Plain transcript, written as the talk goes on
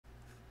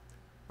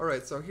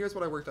Alright, so here's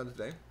what I worked on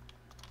today.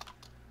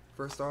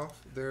 First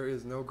off, there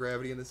is no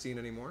gravity in the scene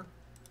anymore.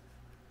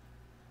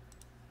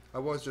 I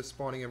was just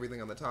spawning everything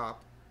on the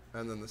top,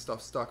 and then the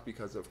stuff stuck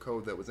because of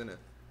code that was in it.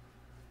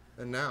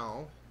 And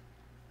now,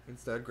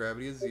 instead,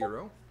 gravity is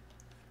 0,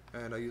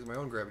 and I use my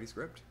own gravity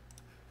script.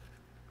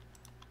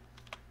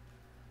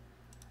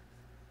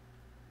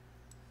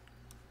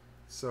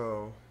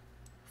 So,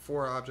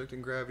 for object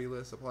in gravity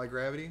list, apply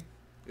gravity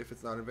if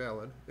it's not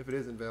invalid. If it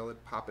is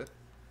invalid, pop it.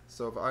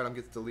 So if an item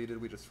gets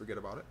deleted, we just forget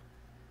about it.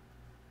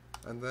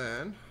 And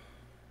then,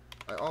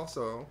 I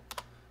also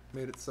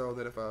made it so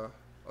that if a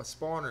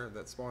spawner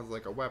that spawns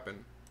like a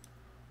weapon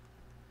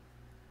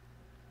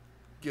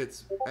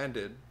gets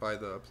ended by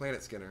the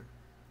planet scanner,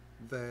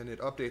 then it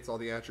updates all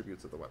the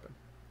attributes of the weapon.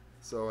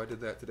 So I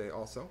did that today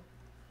also.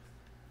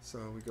 So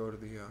we go to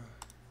the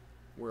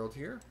world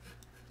here,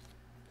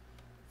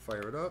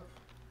 fire it up,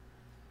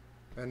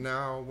 and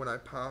now when I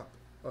pop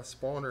a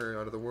spawner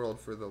out of the world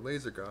for the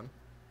laser gun,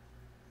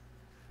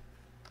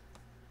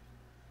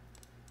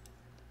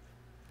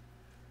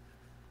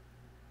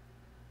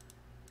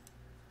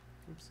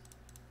 oops.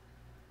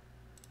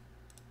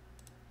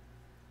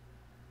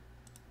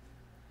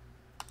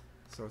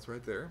 So it's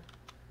right there.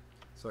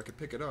 So I could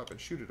pick it up and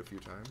shoot it a few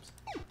times.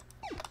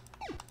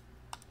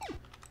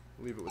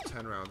 Leave it with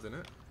 10 rounds in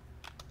it.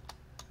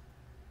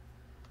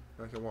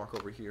 And I can walk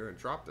over here and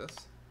drop this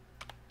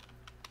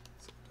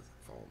so it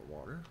doesn't fall in the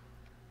water.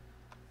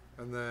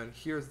 And then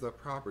here's the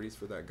properties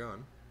for that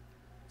gun.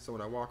 So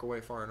when I walk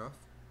away far enough,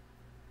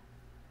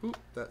 boop,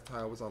 that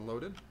tile was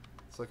unloaded.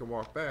 So I can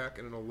walk back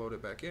and it'll load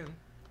it back in.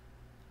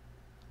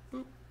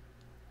 Boop.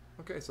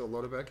 Okay, so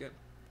load it back in.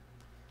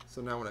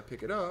 So now when I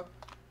pick it up,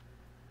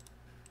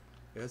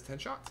 it has 10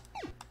 shots.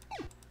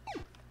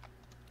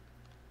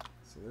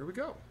 So there we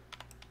go.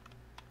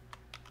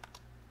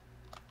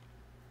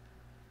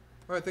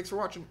 Alright, thanks for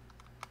watching.